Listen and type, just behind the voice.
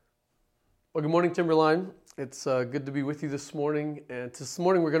Well, good morning, Timberline. It's good to be with you this morning. And this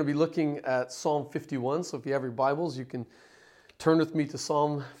morning we're going to be looking at Psalm 51. So if you have your Bibles, you can turn with me to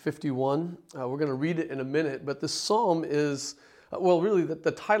Psalm 51. We're going to read it in a minute. But this psalm is, really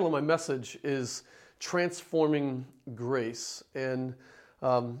the title of my message is Transforming Grace. And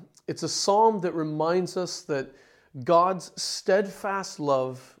it's a psalm that reminds us that God's steadfast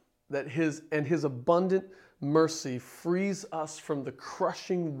love and His abundant mercy frees us from the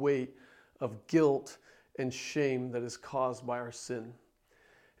crushing weight of guilt and shame that is caused by our sin.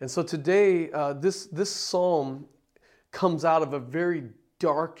 And so today, this psalm comes out of a very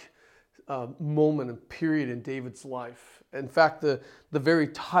dark moment and period in David's life. In fact, the very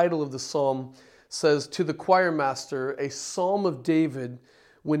title of the psalm says, "To the choir master, a psalm of David,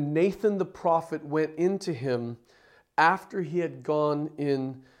 when Nathan the prophet went into him after he had gone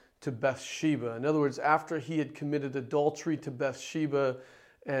in to Bathsheba." In other words, after he had committed adultery to Bathsheba,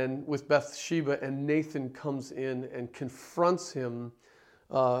 and Nathan comes in and confronts him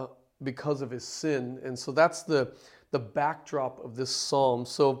because of his sin. And so that's the backdrop of this psalm.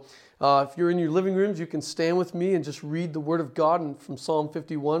 So if you're in your living rooms, you can stand with me and just read the Word of God. And from Psalm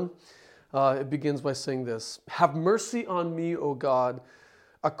 51, it begins by saying this: "Have mercy on me, O God,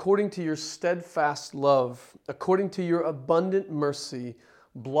 according to your steadfast love, according to your abundant mercy,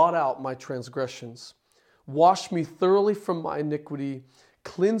 blot out my transgressions. Wash me thoroughly from my iniquity,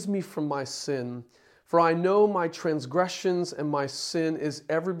 cleanse me from my sin. For I know my transgressions and my sin is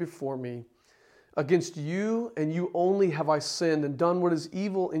ever before me. Against you and you only have I sinned and done what is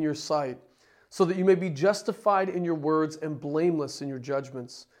evil in your sight, so that you may be justified in your words and blameless in your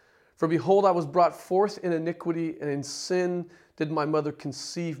judgments. For behold, I was brought forth in iniquity, and in sin did my mother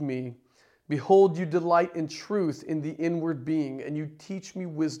conceive me. Behold, you delight in truth in the inward being, and you teach me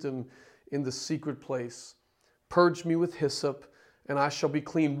wisdom in the secret place. Purge me with hyssop, and I shall be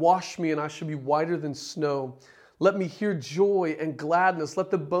clean. Wash me, and I shall be whiter than snow. Let me hear joy and gladness. Let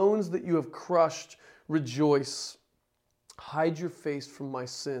the bones that you have crushed rejoice. Hide your face from my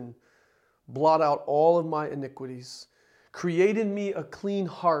sin. Blot out all of my iniquities. Create in me a clean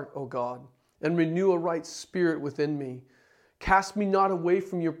heart, O God, and renew a right spirit within me. Cast me not away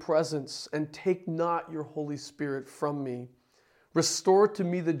from your presence, and take not your Holy Spirit from me. Restore to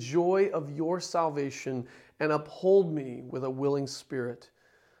me the joy of your salvation, and uphold me with a willing spirit.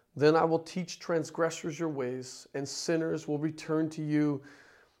 Then I will teach transgressors your ways, and sinners will return to you.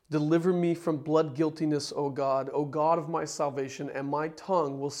 Deliver me from blood guiltiness, O God of my salvation, and my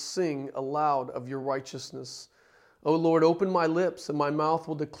tongue will sing aloud of your righteousness. O Lord, open my lips, and my mouth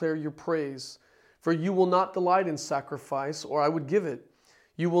will declare your praise. For you will not delight in sacrifice, or I would give it.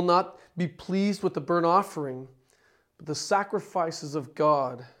 You will not be pleased with the burnt offering. But the sacrifices of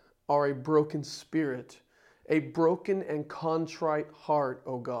God are a broken spirit, a broken and contrite heart,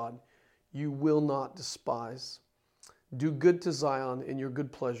 O God, you will not despise. Do good to Zion in your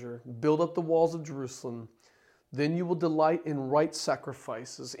good pleasure. Build up the walls of Jerusalem. Then you will delight in right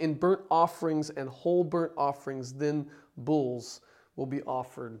sacrifices, in burnt offerings and whole burnt offerings. Then bulls will be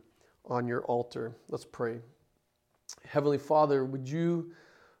offered on your altar." Let's pray. Heavenly Father, would you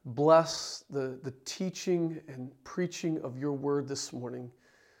bless the teaching and preaching of your word this morning.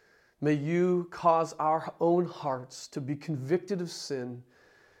 May you cause our own hearts to be convicted of sin,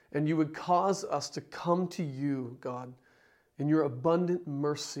 and you would cause us to come to you, God, in your abundant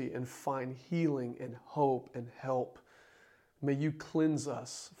mercy and find healing and hope and help. May you cleanse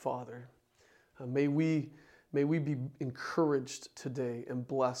us, Father. May we be encouraged today and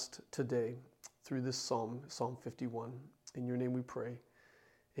blessed today through this psalm, Psalm 51. In your name we pray.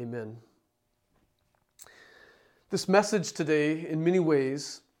 Amen. This message today, in many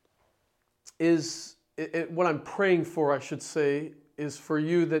ways, is what I'm praying for, I should say, is for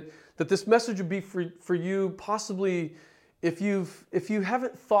you that this message would be for you possibly if you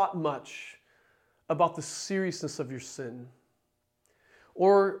haven't thought much about the seriousness of your sin,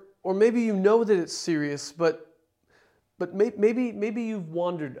 or maybe you know that it's serious, but maybe you've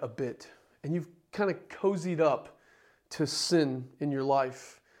wandered a bit and you've kind of cozied up to sin in your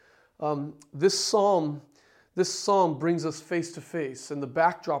life. This psalm brings us face to face, and the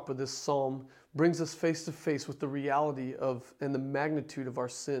backdrop of this psalm brings us face to face with the reality of and the magnitude of our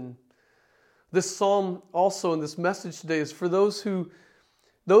sin. This psalm also, in this message today, is for those who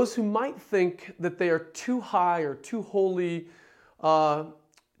might think that they are too high or too holy,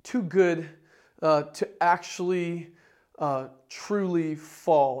 too good to actually truly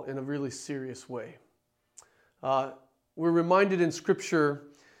fall in a really serious way. We're reminded in Scripture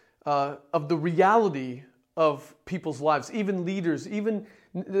of the reality of people's lives, even leaders, even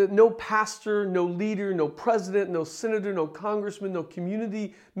no pastor, no leader, no president, no senator, no congressman, no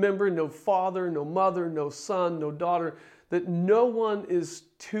community member, no father, no mother, no son, no daughter, that no one is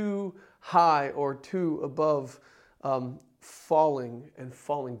too high or too above falling and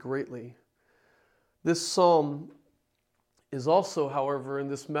falling greatly. This psalm is also, however, in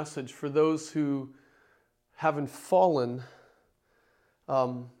this message for those who, having fallen,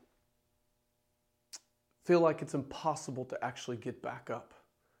 feel like it's impossible to actually get back up,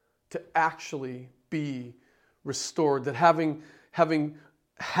 to actually be restored, that having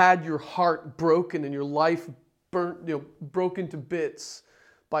had your heart broken and your life burnt, broken to bits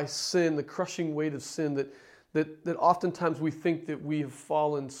by sin, the crushing weight of sin, that oftentimes we think that we have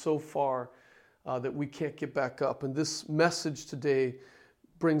fallen so far that we can't get back up. And this message today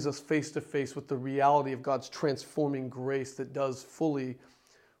brings us face to face with the reality of God's transforming grace that does fully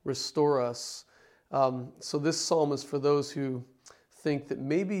restore us. So this psalm is for those who think that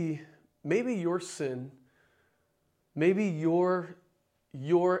maybe your sin, maybe your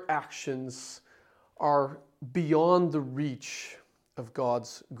actions are beyond the reach of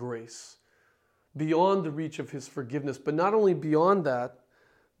God's grace, beyond the reach of His forgiveness. But not only beyond that,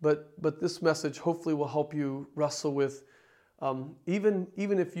 but this message hopefully will help you wrestle with, even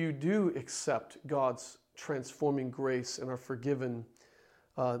if you do accept God's transforming grace and are forgiven,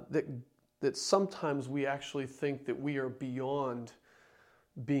 that sometimes we actually think that we are beyond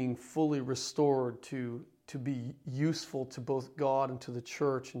being fully restored to be useful to both God and to the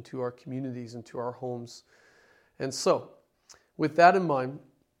church and to our communities and to our homes. And so, with that in mind,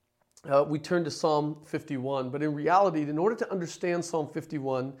 we turn to Psalm 51. But in reality, in order to understand Psalm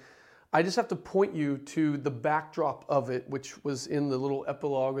 51, I just have to point you to the backdrop of it, which was in the little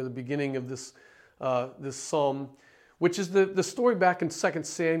epilogue or the beginning of this psalm, which is the story back in 2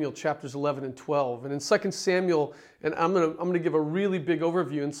 Samuel chapters 11 and 12. And in 2 Samuel, and I'm going to give a really big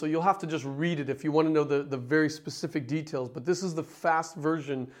overview, and so you'll have to just read it if you want to know the very specific details. But this is the fast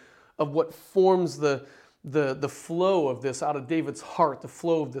version of what forms the flow of this out of David's heart, the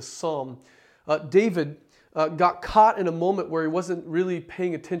flow of this psalm. David got caught in a moment where he wasn't really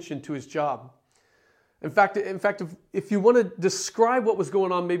paying attention to his job. In fact, if you want to describe what was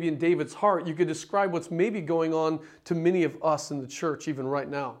going on maybe in David's heart, you could describe what's maybe going on to many of us in the church even right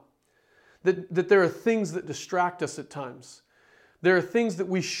now. That there are things that distract us at times. There are things that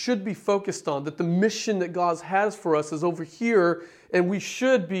we should be focused on, that the mission that God has for us is over here, and we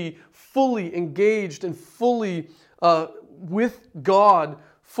should be fully engaged and fully with God,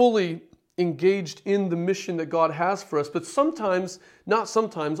 fully engaged in the mission that God has for us. But sometimes, not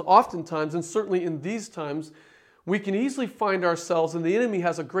sometimes, oftentimes, and certainly in these times, we can easily find ourselves, and the enemy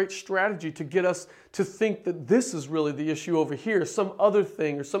has a great strategy to get us to think that this is really the issue over here, some other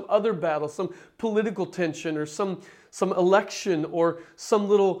thing or some other battle, some political tension or some election or some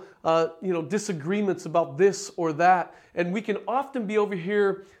little disagreements about this or that. And we can often be over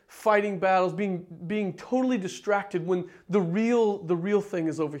here fighting battles, being totally distracted when the real thing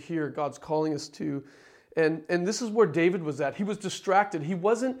is over here God's calling us to. And this is where David was at. He was distracted. He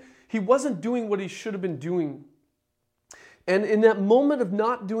wasn't doing what he should have been doing. And in that moment of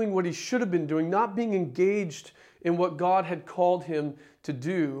not doing what he should have been doing, not being engaged in what God had called him to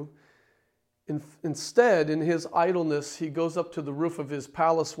do, instead, in his idleness, he goes up to the roof of his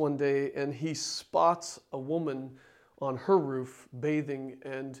palace one day and he spots a woman on her roof bathing,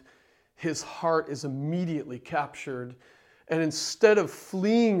 and his heart is immediately captured. And instead of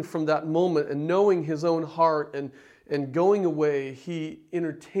fleeing from that moment and knowing his own heart and going away, he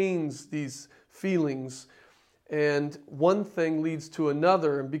entertains these feelings. And one thing leads to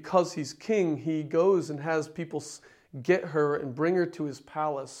another. And because he's king, he goes and has people get her and bring her to his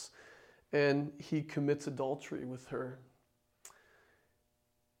palace. And he commits adultery with her.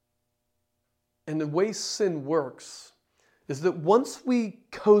 And the way sin works is that once we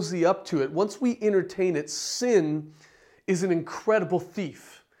cozy up to it, once we entertain it, sin is an incredible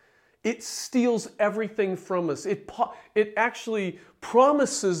thief. It steals everything from us. It actually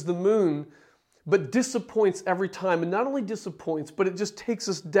promises the moon, but disappoints every time. And not only disappoints, but it just takes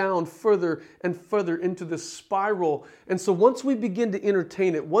us down further and further into this spiral. And so once we begin to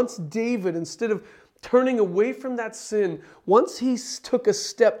entertain it, once David, instead of turning away from that sin, once he took a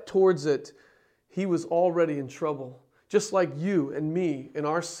step towards it, he was already in trouble. Just like you and me in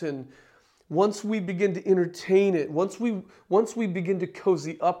our sin. Once we begin to entertain it, once we begin to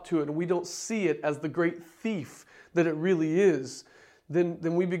cozy up to it and we don't see it as the great thief that it really is, then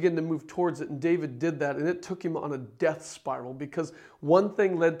we begin to move towards it. And David did that, and it took him on a death spiral because one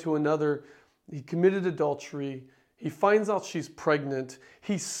thing led to another. He committed adultery. He finds out she's pregnant.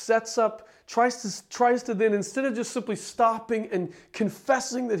 He tries to then, instead of just simply stopping and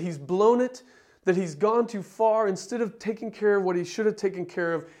confessing that he's blown it, that he's gone too far, instead of taking care of what he should have taken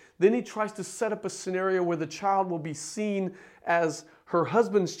care of, then he tries to set up a scenario where the child will be seen as her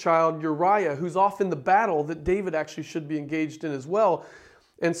husband's child, Uriah, who's off in the battle that David actually should be engaged in as well.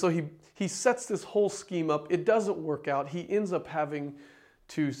 And so he sets this whole scheme up. It doesn't work out. He ends up having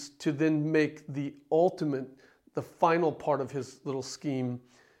to then make the final part of his little scheme,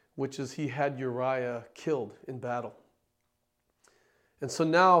 which is he had Uriah killed in battle. And so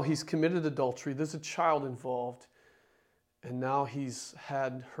now he's committed adultery. There's a child involved. And now he's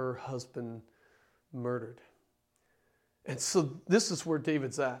had her husband murdered. And so this is where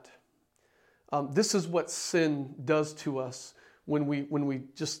David's at. This is what sin does to us when we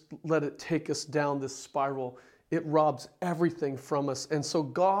just let it take us down this spiral. It robs everything from us. And so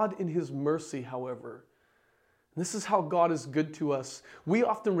God, in his mercy, however, this is how God is good to us. We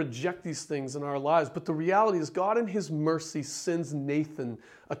often reject these things in our lives, but the reality is God in his mercy sends Nathan,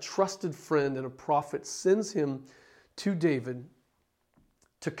 a trusted friend and a prophet, sends him to David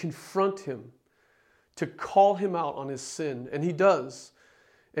to confront him, to call him out on his sin. And he does.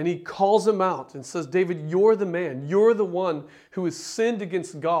 And he calls him out and says, David, you're the man. You're the one who has sinned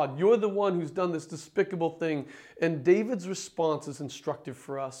against God. You're the one who's done this despicable thing. And David's response is instructive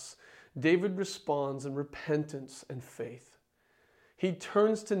for us. David responds in repentance and faith. He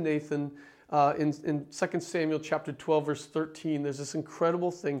turns to Nathan in 2 Samuel chapter 12, verse 13. There's this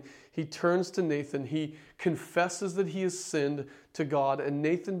incredible thing. He turns to Nathan. He confesses that he has sinned to God. And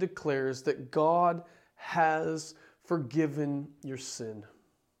Nathan declares that God has forgiven your sin.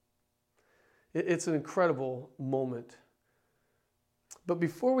 It's an incredible moment. But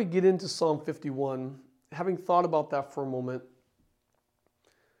before we get into Psalm 51, having thought about that for a moment,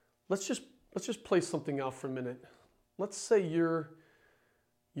 let's just play something out for a minute. Let's say you're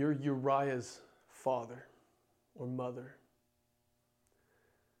Uriah's father or mother.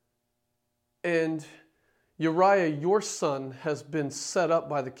 And Uriah, your son, has been set up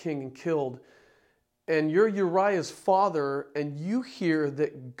by the king and killed. And you're Uriah's father, and you hear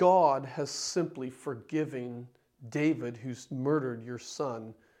that God has simply forgiven David, who's murdered your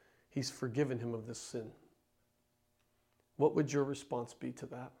son. He's forgiven him of this sin. What would your response be to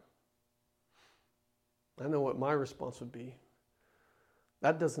that? I know what my response would be.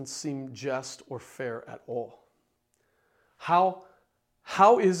 That doesn't seem just or fair at all. How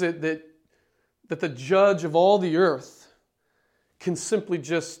is it that the judge of all the earth can simply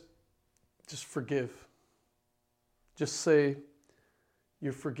just forgive? Just say,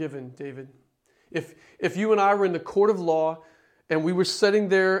 you're forgiven, David. If you and I were in the court of law and we were sitting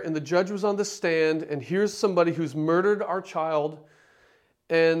there and the judge was on the stand and here's somebody who's murdered our child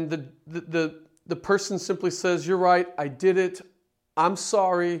and the person simply says, you're right, I did it, I'm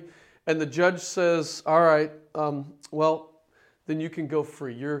sorry. And the judge says, all right, well, then you can go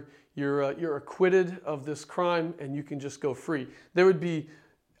free. You're acquitted of this crime and you can just go free. It'd be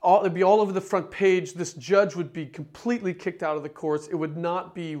all over the front page. This judge would be completely kicked out of the courts. It would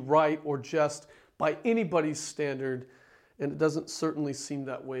not be right or just by anybody's standard. And it doesn't certainly seem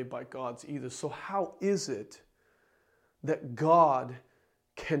that way by God's either. So how is it that God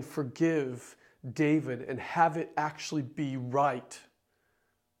can forgive David and have it actually be right?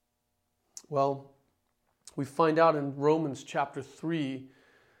 Well, we find out in Romans chapter 3,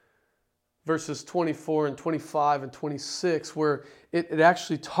 verses 24 and 25 and 26, where it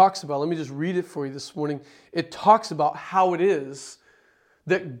actually talks about, let me just read it for you this morning. It talks about how it is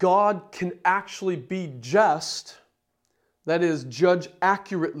that God can actually be just, that is, judge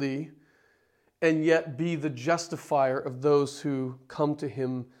accurately, and yet be the justifier of those who come to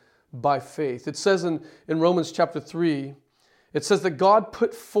him by faith. It says in Romans chapter 3, it says that God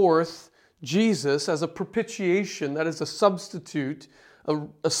put forth Jesus as a propitiation, that is a substitute,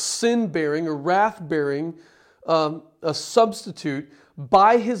 a sin-bearing, a wrath-bearing, a substitute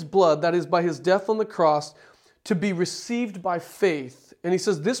by his blood, that is by his death on the cross, to be received by faith. And he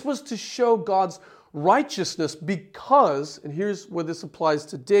says this was to show God's righteousness because, and here's where this applies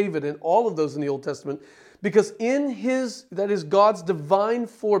to David and all of those in the Old Testament, because in his, that is God's divine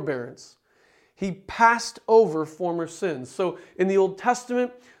forbearance, he passed over former sins. So in the Old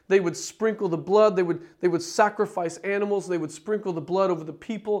Testament, they would sprinkle the blood, they would sacrifice animals, they would sprinkle the blood over the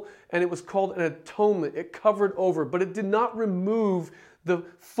people, and it was called an atonement. It covered over, but it did not remove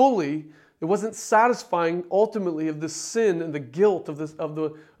it wasn't satisfying ultimately of the sin and the guilt of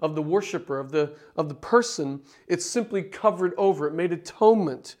the worshiper, of the person. It simply covered over. It made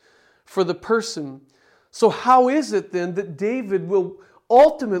atonement for the person. So how is it then that David will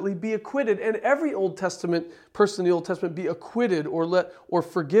ultimately be acquitted, and every Old Testament person in the Old Testament be acquitted or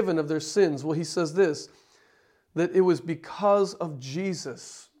forgiven of their sins. Well, he says this, that it was because of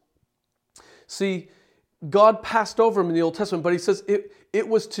Jesus. See, God passed over him in the Old Testament, but he says it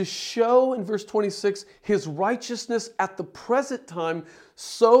was to show in verse 26 his righteousness at the present time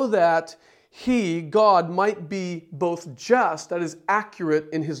so that he, God, might be both just, that is accurate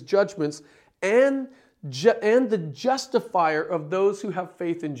in his judgments, and the justifier of those who have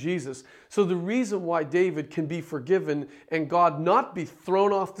faith in Jesus. So the reason why David can be forgiven and God not be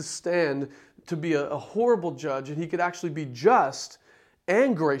thrown off the stand to be a horrible judge, and he could actually be just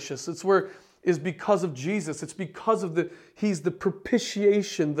and gracious, is because of Jesus. It's because of he's the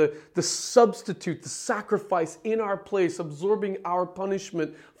propitiation, the substitute, the sacrifice in our place, absorbing our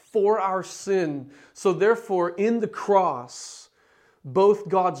punishment for our sin. So therefore, in the cross, both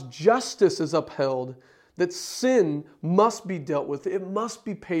God's justice is upheld, that sin must be dealt with, it must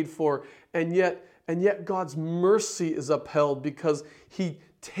be paid for, and yet God's mercy is upheld because he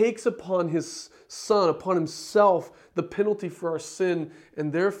takes upon his Son, upon himself, the penalty for our sin,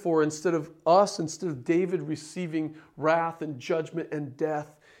 and therefore instead of David receiving wrath and judgment and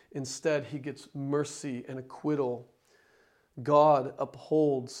death, instead he gets mercy and acquittal. God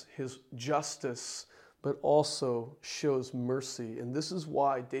upholds his justice, but also shows mercy. And this is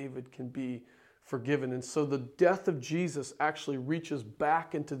why David can be forgiven. And so the death of Jesus actually reaches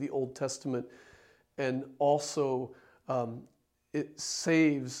back into the Old Testament, and also it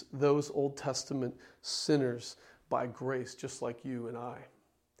saves those Old Testament sinners by grace, just like you and I.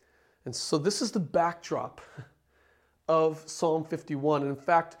 And so this is the backdrop of Psalm 51. And in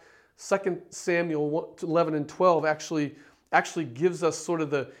fact, 2 Samuel 11 and 12 actually gives us sort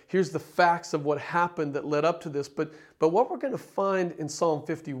of here's the facts of what happened that led up to this. But what we're going to find in Psalm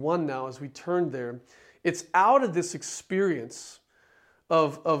 51 now as we turn there, it's out of this experience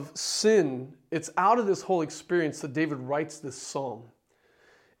of sin, it's out of this whole experience that David writes this psalm.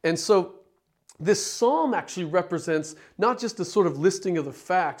 And so this psalm actually represents not just the sort of listing of the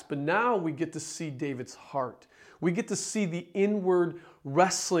facts, but now we get to see David's heart. We get to see the inward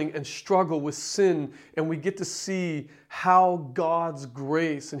wrestling and struggle with sin, and we get to see how God's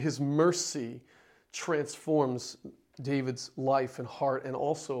grace and his mercy transforms David's life and heart, and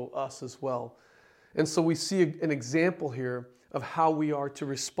also us as well. And so we see an example here of how we are to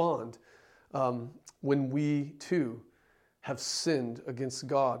respond when we too have sinned against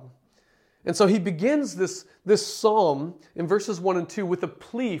God. And so he begins this psalm in verses 1 and 2 with a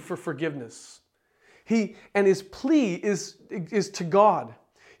plea for forgiveness. His plea is to God.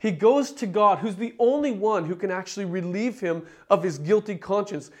 He goes to God, who's the only one who can actually relieve him of his guilty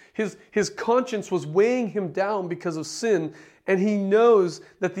conscience. His conscience was weighing him down because of sin, and he knows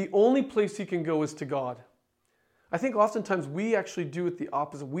that the only place he can go is to God. I think oftentimes we actually do it the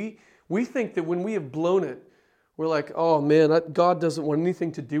opposite. We think that when we have blown it, we're like, oh man, God doesn't want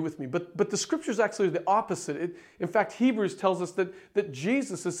anything to do with me. But the scriptures actually are the opposite. In fact, Hebrews tells us that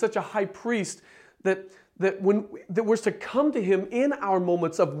Jesus is such a high priest that we're to come to him in our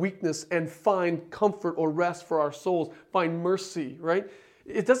moments of weakness and find comfort or rest for our souls, find mercy, right?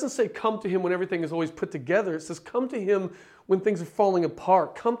 It doesn't say come to him when everything is always put together. It says come to him when things are falling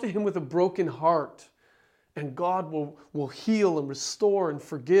apart. Come to him with a broken heart, and God will heal and restore and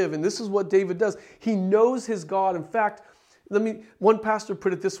forgive. And this is what David does. He knows his God. In fact, one pastor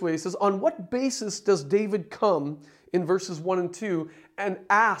put it this way. He says, on what basis does David come in verses 1 and 2 and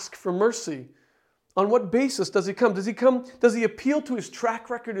ask for mercy? On what basis does he come? Does he appeal to his track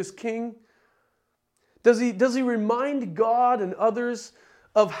record as king? Does he remind God and others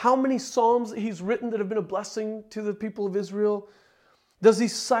of how many psalms he's written that have been a blessing to the people of Israel? Does he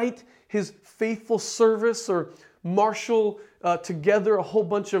cite his faithful service or marshal together a whole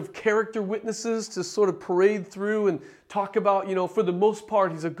bunch of character witnesses to sort of parade through and talk about, for the most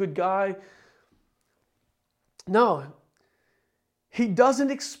part, he's a good guy? No. He doesn't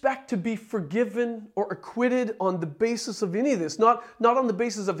expect to be forgiven or acquitted on the basis of any of this. Not on the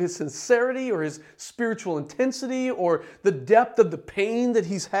basis of his sincerity or his spiritual intensity or the depth of the pain that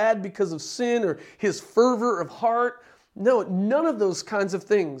he's had because of sin or his fervor of heart. No, none of those kinds of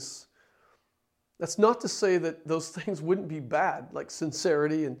things. That's not to say that those things wouldn't be bad, like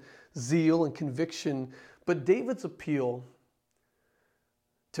sincerity and zeal and conviction. But David's appeal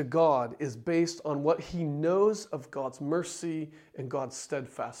to God is based on what he knows of God's mercy and God's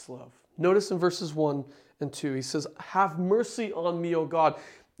steadfast love. Notice in verses 1 and 2, he says, have mercy on me, O God.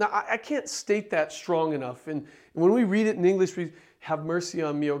 Now, I can't state that strong enough. And when we read it in English, we have mercy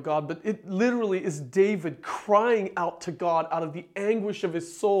on me, O God. But it literally is David crying out to God out of the anguish of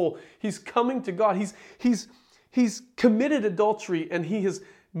his soul. He's coming to God. he's committed adultery and he has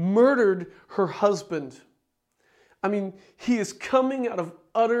murdered her husband. I mean, he is coming out of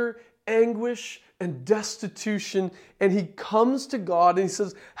utter anguish and destitution, and he comes to God and he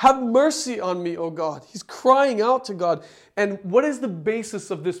says, have mercy on me, O God. He's crying out to God. And what is the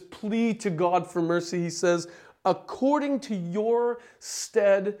basis of this plea to God for mercy? He says, according to your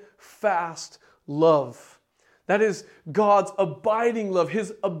steadfast love. That is God's abiding love,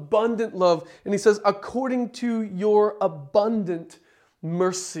 his abundant love. And he says, according to your abundant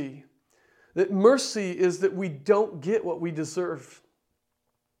mercy. That mercy is that we don't get what we deserve.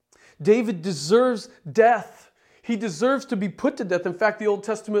 David deserves death. He deserves to be put to death. In fact, the Old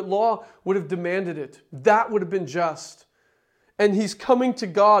Testament law would have demanded it. That would have been just. And he's coming to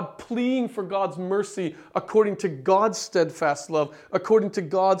God, pleading for God's mercy according to God's steadfast love, according to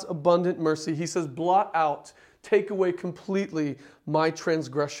God's abundant mercy. He says, blot out, take away completely my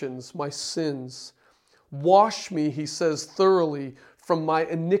transgressions, my sins. Wash me, he says, thoroughly from my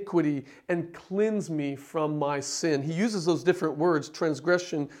iniquity and cleanse me from my sin. He uses those different words,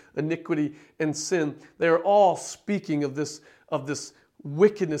 transgression, iniquity, and sin. They are all speaking of this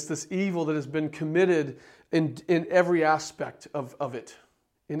wickedness, this evil that has been committed in every aspect of it,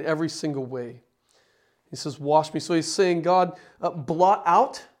 in every single way. He says, wash me. So he's saying, God, blot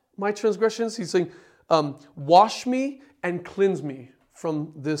out my transgressions. He's saying, wash me and cleanse me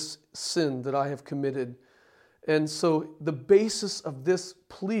from this sin that I have committed. And so the basis of this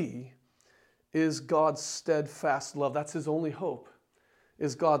plea is God's steadfast love. That's his only hope,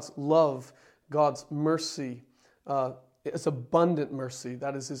 is God's love, God's mercy. It's abundant mercy.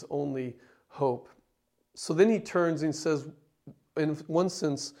 That is his only hope. So then he turns and says, in one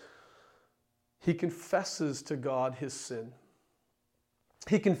sense, he confesses to God his sin.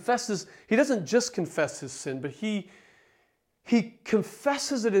 He doesn't just confess his sin, but he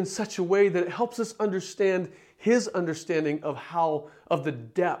confesses it in such a way that it helps us understand his understanding of the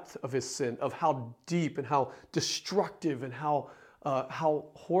depth of his sin, of how deep and how destructive and how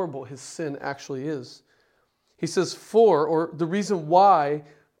horrible his sin actually is. He says, the reason why,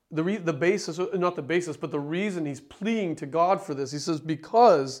 the basis, not the basis, but the reason he's pleading to God for this, he says,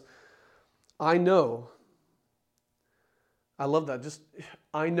 because I know. I love that.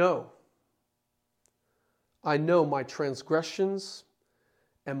 I know my transgressions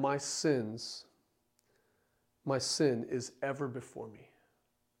and my sins. My sin is ever before me.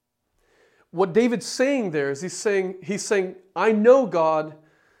 What David's saying there is he's saying, I know, God,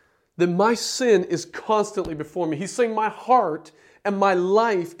 that my sin is constantly before me. He's saying my heart and my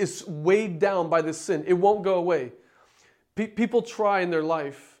life is weighed down by this sin. It won't go away. People try in their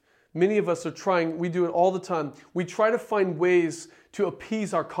life. Many of us are trying. We do it all the time. We try to find ways to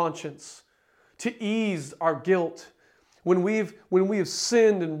appease our conscience, to ease our guilt. When we have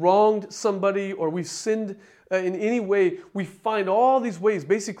sinned and wronged somebody, or we've sinned in any way, we find all these ways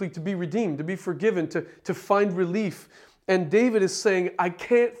basically to be redeemed, to be forgiven, to find relief. And David is saying, I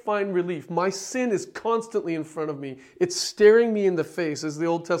can't find relief. My sin is constantly in front of me. It's staring me in the face. As the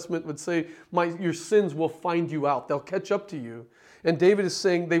Old Testament would say, your sins will find you out. They'll catch up to you. And David is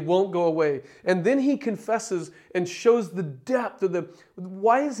saying they won't go away. And then he confesses and shows the depth of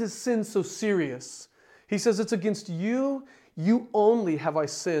why is his sin so serious? He says, it's against you. You only have I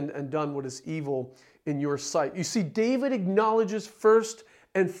sinned and done what is evil in your sight. You see, David acknowledges first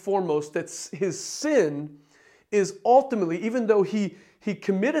and foremost that his sin is ultimately, even though he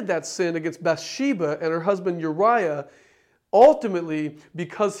committed that sin against Bathsheba and her husband Uriah, ultimately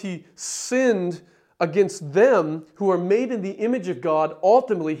because he sinned against them who are made in the image of God,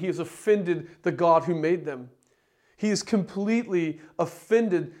 ultimately he has offended the God who made them. He has completely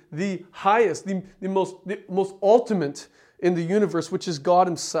offended the highest, the most ultimate in the universe, which is God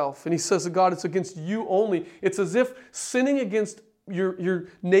himself. And he says to God, it's against you only. It's as if sinning against your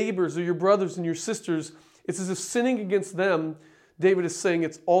neighbors or your brothers and your sisters, it's as if sinning against them, David is saying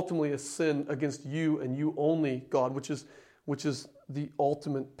it's ultimately a sin against you and you only, God, which is the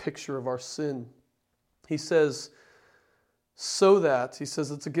ultimate picture of our sin. He says,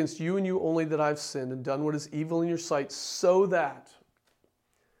 it's against you and you only that I've sinned and done what is evil in your sight, so that,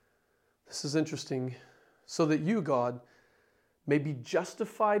 this is interesting, so that you, God, may be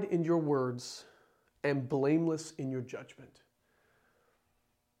justified in your words and blameless in your judgment.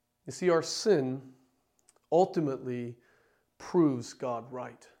 You see, our sin ultimately proves God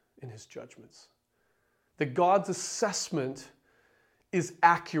right in his judgments. That God's assessment is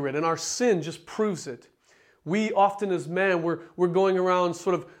accurate, and our sin just proves it. We often as man, we're going around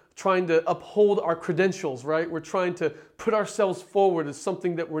sort of trying to uphold our credentials, right? We're trying to put ourselves forward as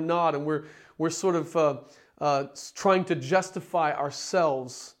something that we're not, and we're sort of trying to justify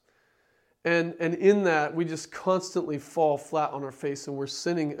ourselves. And in that, we just constantly fall flat on our face and we're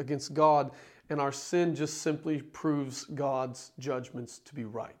sinning against God. And our sin just simply proves God's judgments to be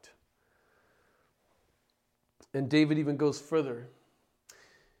right. And David even goes further.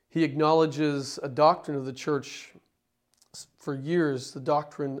 He acknowledges a doctrine of the church for years, the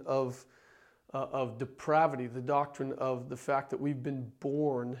doctrine of depravity, the doctrine of the fact that we've been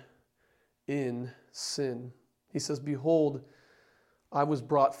born in sin. He says, behold, I was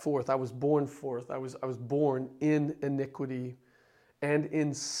brought forth, I was born forth, I was born in iniquity, and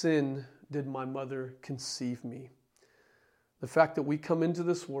in sin did my mother conceive me. The fact that we come into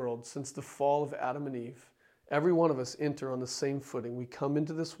this world since the fall of Adam and Eve, every one of us enter on the same footing. We come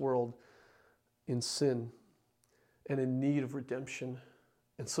into this world in sin and in need of redemption.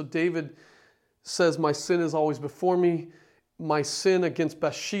 And so David says, my sin is always before me. My sin against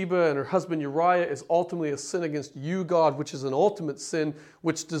Bathsheba and her husband Uriah is ultimately a sin against you, God, which is an ultimate sin,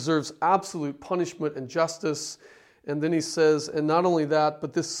 which deserves absolute punishment and justice. And then he says, and not only that,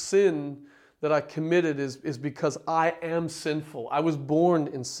 but this sin that I committed is because I am sinful. I was born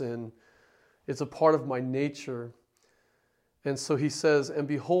in sin. It's a part of my nature. And so he says, and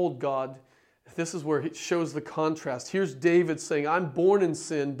behold, God, this is where it shows the contrast. Here's David saying, I'm born in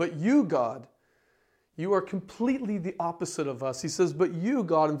sin, but you, God, you are completely the opposite of us. He says, but you,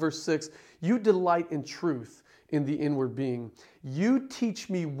 God, in verse 6, you delight in truth in the inward being. You teach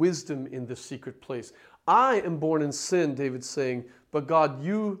me wisdom in the secret place. I am born in sin, David's saying, but God,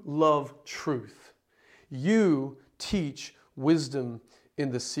 you love truth. You teach wisdom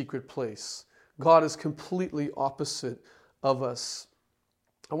in the secret place. God is completely opposite of us.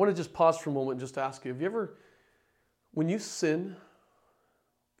 I want to just pause for a moment and just ask you, have you ever, when you sin,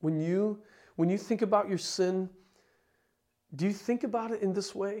 when you think about your sin, do you think about it in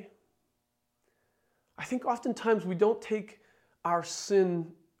this way? I think oftentimes we don't take our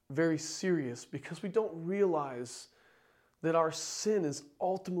sin very serious because we don't realize that our sin is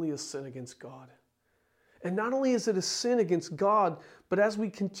ultimately a sin against God. And not only is it a sin against God, but as we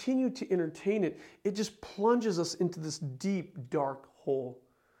continue to entertain it, it just plunges us into this deep, dark hole.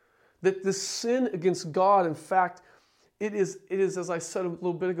 That this sin against God, in fact, it is, as I said a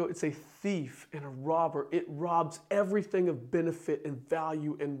little bit ago, it's a thief and a robber. It robs everything of benefit and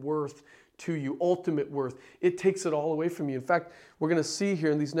value and worth to you, ultimate worth. It takes it all away from you. In fact, we're going to see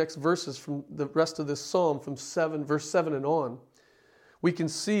here in these next verses from the rest of this psalm, from verse 7 and on, we can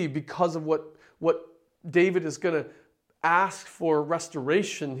see because of what David is going to ask for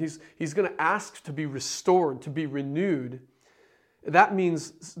restoration. He's going to ask to be restored, to be renewed. That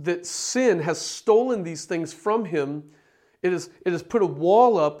means that sin has stolen these things from him. It has put a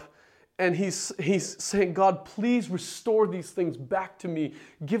wall up, and he's saying, God, please restore these things back to me.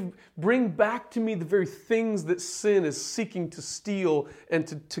 Bring back to me the very things that sin is seeking to steal and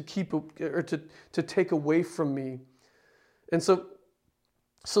to keep or to take away from me. And so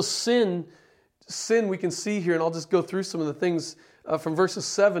sin we can see here, and I'll just go through some of the things from verses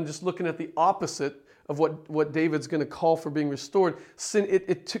 7, just looking at the opposite of what David's going to call for being restored. Sin,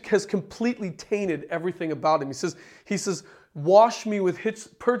 has completely tainted everything about him. He says, purge me with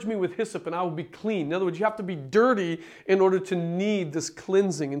hyssop and I will be clean. In other words, you have to be dirty in order to need this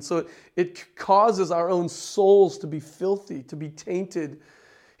cleansing. And so it causes our own souls to be filthy, to be tainted.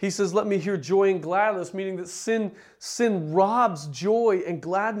 He says, let me hear joy and gladness, meaning that sin robs joy and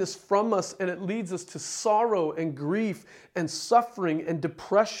gladness from us, and it leads us to sorrow and grief and suffering and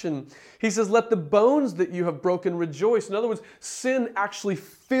depression. He says, let the bones that you have broken rejoice. In other words, sin actually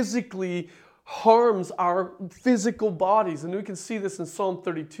physically harms our physical bodies. And we can see this in Psalm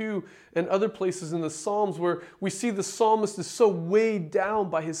 32 and other places in the Psalms where we see the psalmist is so weighed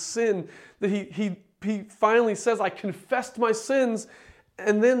down by his sin that he finally says, I confessed my sins,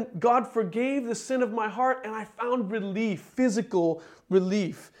 and then God forgave the sin of my heart, and I found relief, physical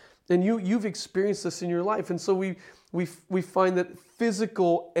relief. And you've experienced this in your life. And so we find that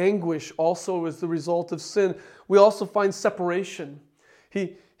physical anguish also is the result of sin. We also find separation.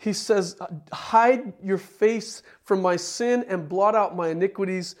 He says, hide your face from my sin and blot out my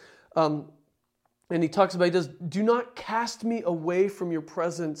iniquities. And he talks about, do not cast me away from your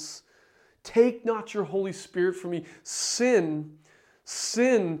presence. Take not your Holy Spirit from me. Sin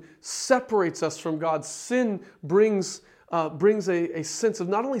separates us from God. Sin brings a sense of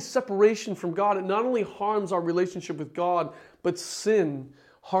not only separation from God, it not only harms our relationship with God, but sin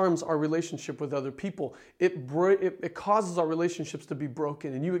harms our relationship with other people. It causes our relationships to be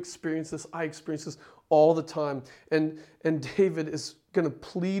broken. And you experience this, I experience this all the time. And David is going to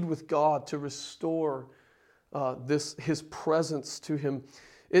plead with God to restore his presence to him.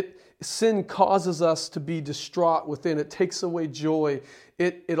 Sin causes us to be distraught within. It takes away joy.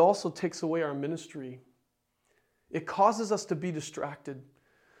 It also takes away our ministry. It causes us to be distracted.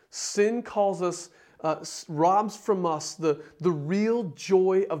 Sin calls us, robs from us the real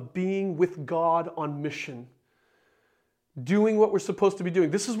joy of being with God on mission. Doing what we're supposed to be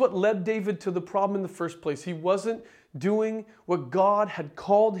doing. This is what led David to the problem in the first place. He wasn't doing what God had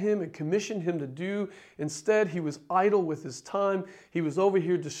called him and commissioned him to do. Instead, he was idle with his time. He was over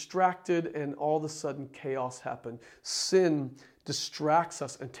here distracted, and all of a sudden chaos happened. Sin distracts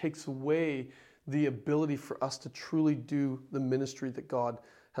us and takes away the ability for us to truly do the ministry that God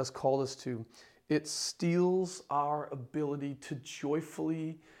has called us to. It steals our ability to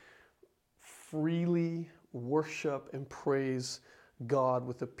joyfully, freely worship and praise God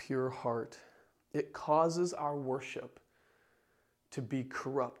with a pure heart. It causes our worship to be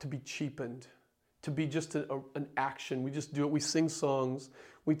corrupt, to be cheapened, to be just an action. We just do it. We sing songs,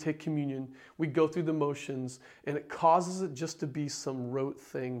 we take communion, we go through the motions, and it causes it just to be some rote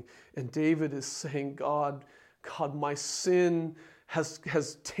thing. And David is saying, God, my sin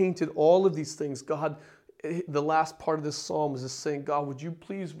has tainted all of these things. God, the last part of this psalm is just saying, God, would you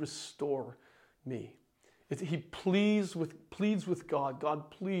please restore me? He pleads with God, God,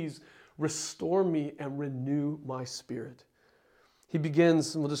 please restore me and renew my spirit. He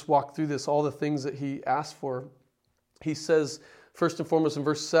begins, and we'll just walk through this, all the things that he asked for. He says, first and foremost in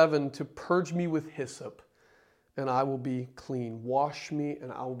verse 7, to purge me with hyssop, and I will be clean. Wash me,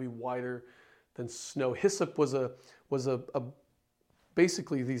 and I will be whiter than snow. Hyssop was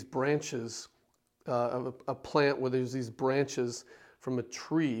basically these branches of a plant where there's these branches from a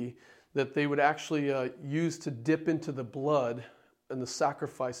tree that they would actually use to dip into the blood and the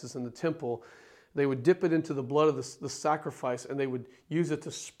sacrifices in the temple. They would dip it into the blood of the sacrifice, and they would use it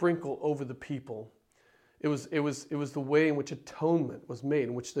to sprinkle over the people. It was the way in which atonement was made,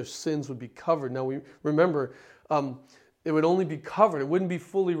 in which their sins would be covered. Now we remember, it would only be covered. It wouldn't be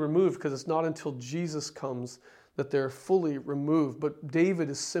fully removed, because it's not until Jesus comes that they're fully removed. But David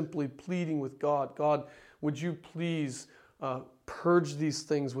is simply pleading with God, God, would you please purge these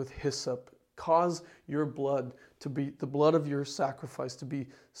things with hyssop. Cause your blood to be, the blood of your sacrifice to be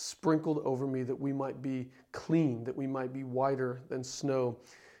sprinkled over me, that we might be clean, that we might be whiter than snow.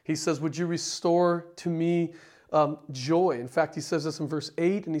 He says, would you restore to me joy? In fact, he says this in verse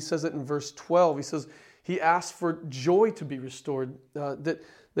 8, and he says it in verse 12. He says, he asks for joy to be restored. That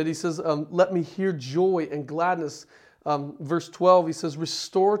he says, let me hear joy and gladness. Verse 12, he says,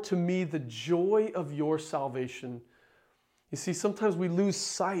 restore to me the joy of your salvation. You see, sometimes we lose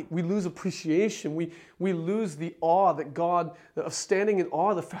sight, we lose appreciation, we lose the awe that God, of standing in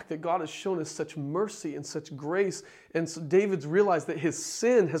awe of the fact that God has shown us such mercy and such grace. And so David's realized that his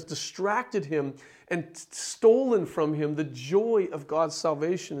sin has distracted him and stolen from him the joy of God's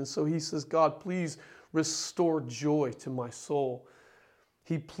salvation. And so he says, God, please restore joy to my soul.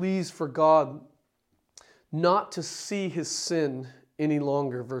 He pleads for God not to see his sin any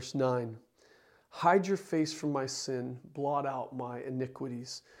longer, verse 9. Hide your face from my sin, blot out my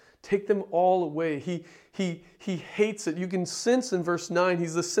iniquities. Take them all away. He hates it. You can sense in verse 9,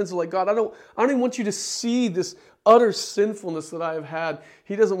 he's the sense of like, God, I don't even want you to see this utter sinfulness that I have had.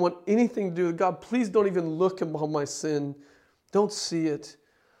 He doesn't want anything to do with God. Please don't even look upon my sin. Don't see it.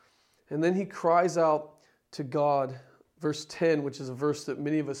 And then he cries out to God, verse 10, which is a verse that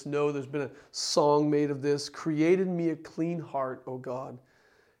many of us know. There's been a song made of this. Create in me a clean heart, O God,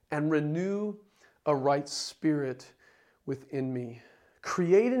 and renew a right spirit within me.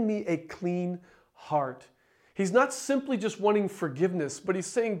 Create in me a clean heart. He's not simply just wanting forgiveness, but he's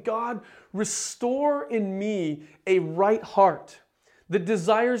saying, God, restore in me a right heart that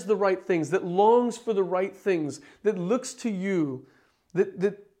desires the right things, that longs for the right things, that looks to you,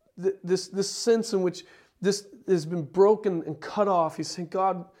 this sense in which this has been broken and cut off. He's saying,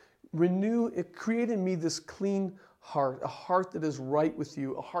 God, create in me this clean heart, a heart that is right with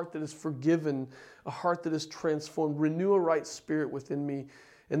you, a heart that is forgiven, a heart that is transformed. Renew a right spirit within me.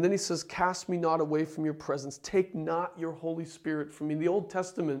 And then he says, cast me not away from your presence. Take not your Holy Spirit from me. In the Old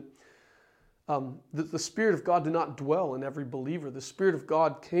Testament, the Spirit of God did not dwell in every believer. The Spirit of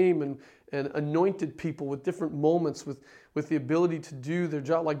God came and anointed people with different moments, with the ability to do their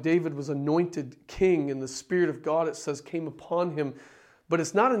job. Like David was anointed king, and the Spirit of God, it says, came upon him. But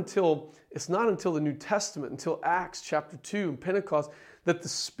it's not until the New Testament, until Acts chapter 2 and Pentecost, that the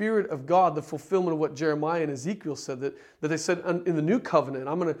Spirit of God, the fulfillment of what Jeremiah and Ezekiel said, that they said in the new covenant,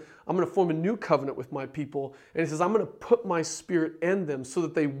 I'm gonna form a new covenant with my people. And he says, I'm gonna put my Spirit in them so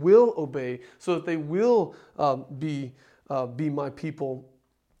that they will obey, so that they will be my people.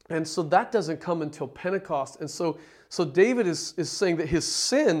 And so that doesn't come until Pentecost. And so David is saying that his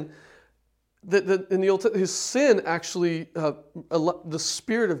sin, that in the Old Testament, his sin actually, the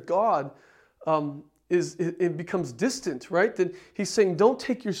Spirit of God it becomes distant, right? Then he's saying, don't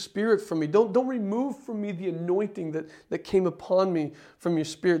take your Spirit from me. Don't remove from me the anointing that came upon me from your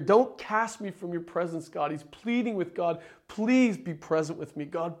Spirit. Don't cast me from your presence, God. He's pleading with God, please be present with me.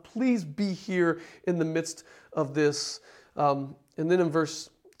 God, please be here in the midst of this. And then in verse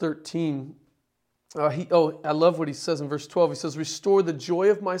 13, I love what he says in verse 12. He says, restore the joy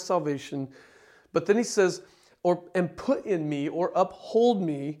of my salvation. But then he says, and put in me or uphold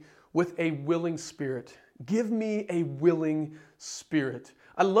me with a willing spirit. Give me a willing spirit.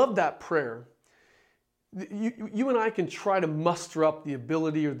 I love that prayer. You and I can try to muster up the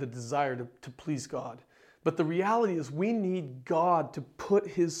ability or the desire to please God. But the reality is we need God to put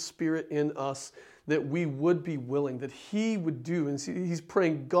His Spirit in us, that we would be willing, that He would do. And he's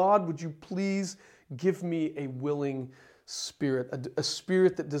praying, God, would you please give me a willing spirit, a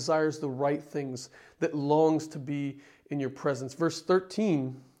spirit that desires the right things, that longs to be in your presence. Verse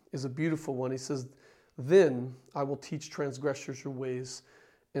 13 is a beautiful one. He says, then I will teach transgressors your ways,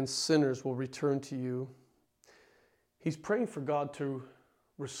 and sinners will return to you. He's praying for God to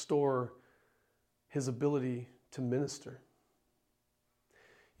restore his ability to minister.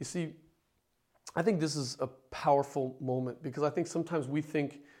 You see, I think this is a powerful moment, because I think sometimes we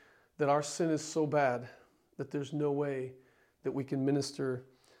think that our sin is so bad that there's no way that we can minister,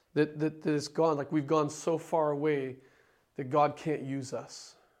 that it's gone, like we've gone so far away that God can't use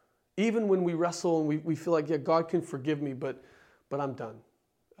us. Even when we wrestle and we feel like, yeah, God can forgive me, but I'm done.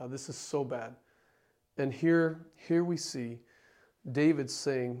 This is so bad. And here we see David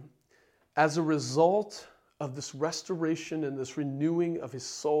saying, as a result of this restoration and this renewing of his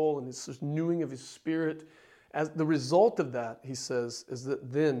soul and this renewing of his spirit, as the result of that, he says, is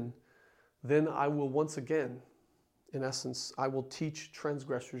that then I will once again, in essence, I will teach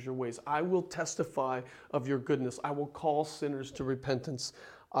transgressors your ways. I will testify of your goodness. I will call sinners to repentance.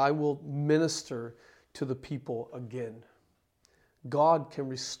 I will minister to the people again. God can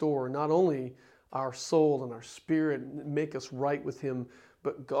restore not only our soul and our spirit and make us right with Him,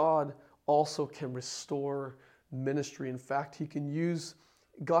 but God also can restore ministry. In fact,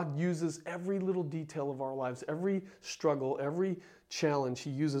 God uses every little detail of our lives, every struggle, every challenge. He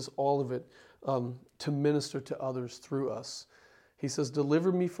uses all of it to minister to others through us. He says,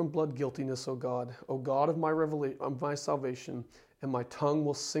 deliver me from blood guiltiness, O God of my salvation, and my tongue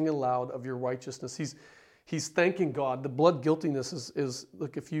will sing aloud of your righteousness. He's thanking God. The blood guiltiness is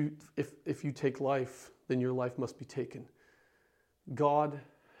look, if you take life, then your life must be taken. God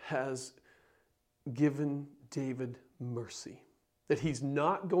has given David mercy, that he's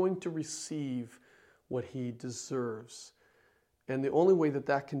not going to receive what he deserves. And the only way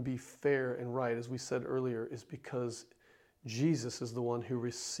that can be fair and right, as we said earlier, is because Jesus is the one who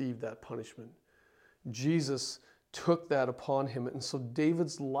received that punishment. Jesus took that upon him, and so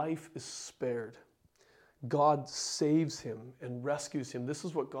David's life is spared. God saves him and rescues him. This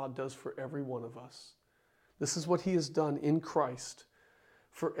is what God does for every one of us. This is what He has done in Christ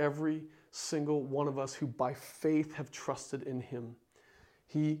for every single one of us who by faith have trusted in Him.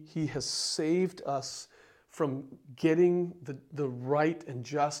 He has saved us from getting the right and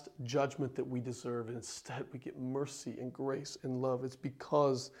just judgment that we deserve. And instead, we get mercy and grace and love. It's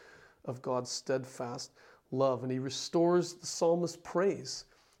because of God's steadfast love. And He restores the psalmist's praise.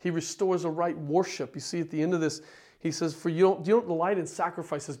 He restores a right worship. You see at the end of this, he says, "For you don't delight in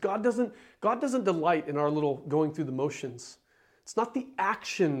sacrifices." God doesn't delight in our little going through the motions. It's not the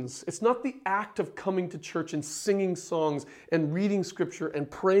actions. It's not the act of coming to church and singing songs and reading scripture and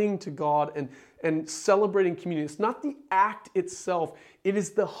praying to God and celebrating communion. It's not the act itself. It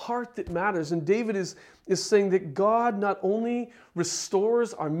is the heart that matters. And David is saying that God not only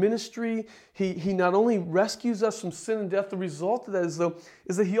restores our ministry, he not only rescues us from sin and death. The result of that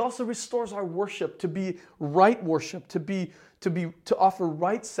is that He also restores our worship to be right worship, to offer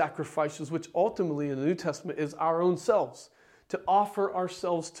right sacrifices, which ultimately in the New Testament is our own selves. To offer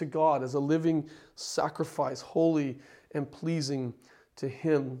ourselves to God as a living sacrifice, holy and pleasing to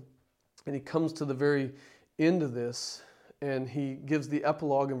Him. And he comes to the very end of this, and he gives the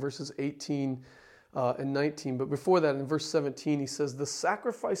epilogue in verses 18 and 19. But before that, in verse 17, he says, the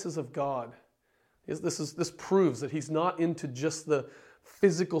sacrifices of God. This proves that He's not into just the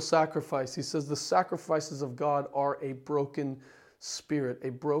physical sacrifice. He says the sacrifices of God are a broken spirit, a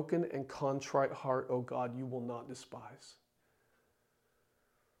broken and contrite heart, O God, you will not despise.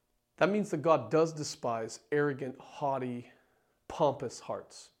 That means that God does despise arrogant, haughty, pompous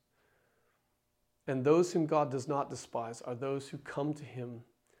hearts. And those whom God does not despise are those who come to Him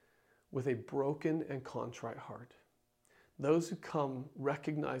with a broken and contrite heart. Those who come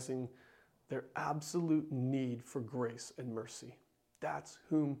recognizing their absolute need for grace and mercy. That's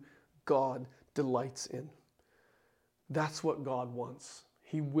whom God delights in. That's what God wants.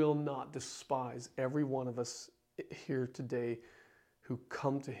 He will not despise every one of us here today who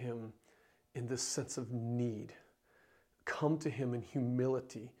come to him in this sense of need. Come to him in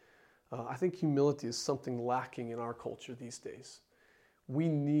humility. I think humility is something lacking in our culture these days. We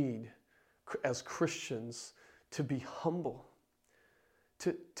need, as Christians, to be humble.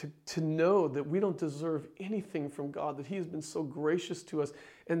 To know that we don't deserve anything from God, that he has been so gracious to us.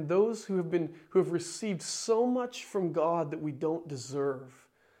 And those who have received so much from God that we don't deserve,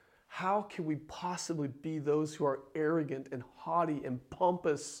 how can we possibly be those who are arrogant and haughty and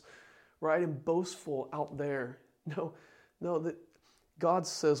pompous, right, and boastful out there? No, that God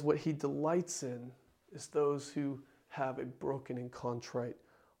says what he delights in is those who have a broken and contrite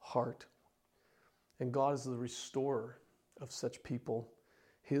heart. And God is the restorer of such people.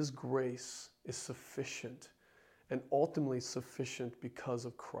 His grace is sufficient, and ultimately sufficient because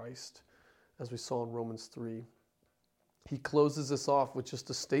of Christ, as we saw in Romans 3. He closes this off with just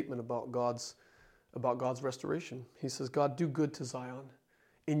a statement about God's restoration. He says, God, do good to Zion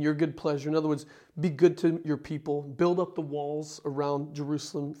in your good pleasure. In other words, be good to your people. Build up the walls around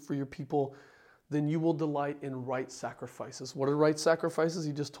Jerusalem for your people. Then you will delight in right sacrifices. What are right sacrifices?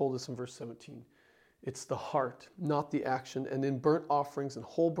 He just told us in verse 17. It's the heart, not the action. And in burnt offerings and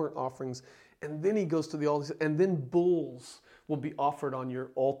whole burnt offerings. And then he goes to the altar. And then bulls will be offered on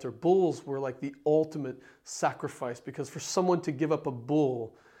your altar. Bulls were like the ultimate sacrifice, because for someone to give up a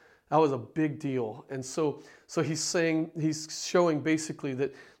bull, that was a big deal. And so he's showing basically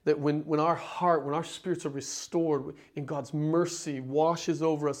that when our spirits are restored in God's mercy, washes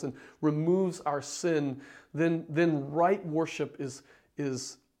over us and removes our sin, then right worship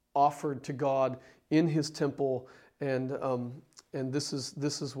is offered to God in his temple, and this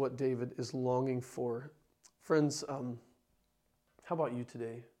is what David is longing for. Friends, how about you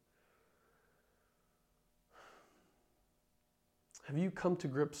today? Have you come to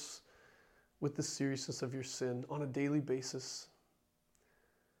grips with the seriousness of your sin on a daily basis?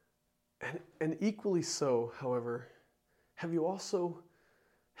 And equally so, however, have you also,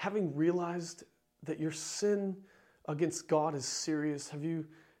 having realized that your sin against God is serious, have you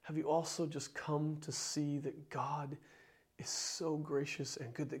also just come to see that God is so gracious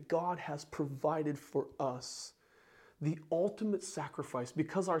and good, that God has provided for us the ultimate sacrifice,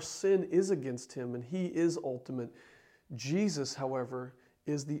 because our sin is against him and he is ultimate. Jesus, however,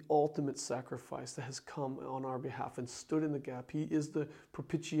 is the ultimate sacrifice that has come on our behalf and stood in the gap. He is the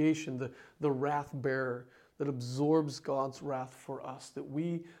propitiation, the wrath bearer that absorbs God's wrath for us, that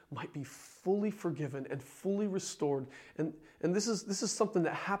we might be fully forgiven and fully restored. And this is something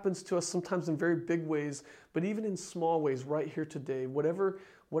that happens to us sometimes in very big ways, but even in small ways right here today.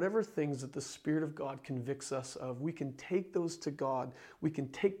 Whatever things that the Spirit of God convicts us of, we can take those to God. We can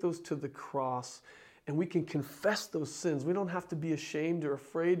take those to the cross, and we can confess those sins. We don't have to be ashamed or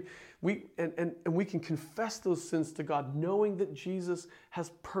afraid. We can confess those sins to God, knowing that Jesus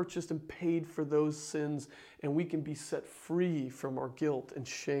has purchased and paid for those sins, and we can be set free from our guilt and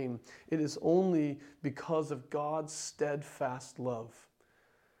shame. It is only because of God's steadfast love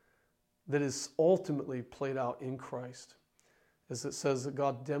that is ultimately played out in Christ. As it says that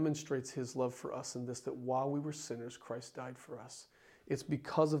God demonstrates his love for us in this, that while we were sinners, Christ died for us. It's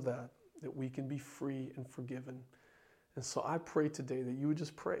because of that we can be free and forgiven. And so I pray today that you would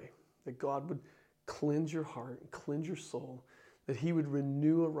just pray that God would cleanse your heart and cleanse your soul, that he would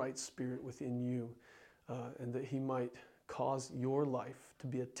renew a right spirit within you, and that he might cause your life to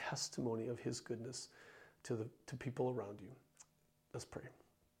be a testimony of his goodness to people around you. Let's pray.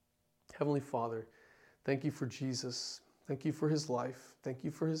 Heavenly Father, thank you for Jesus. Thank you for his life. Thank you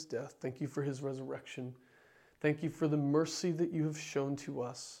for his death. Thank you for his resurrection. Thank you for the mercy that you have shown to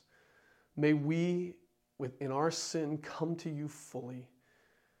us. May we, in our sin, come to you fully,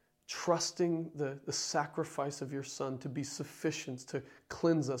 trusting the sacrifice of your Son to be sufficient to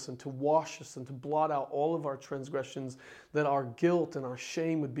cleanse us and to wash us and to blot out all of our transgressions, that our guilt and our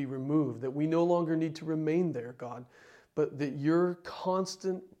shame would be removed, that we no longer need to remain there, God, but that your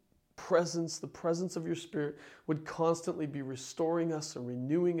constant presence, the presence of your Spirit, would constantly be restoring us and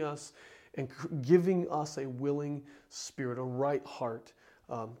renewing us and giving us a willing spirit, a right heart,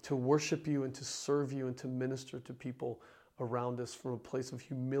 to worship you and to serve you and to minister to people around us from a place of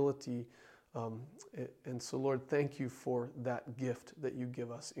humility. And so, Lord, thank you for that gift that you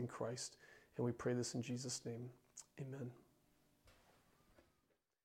give us in Christ. And we pray this in Jesus' name. Amen.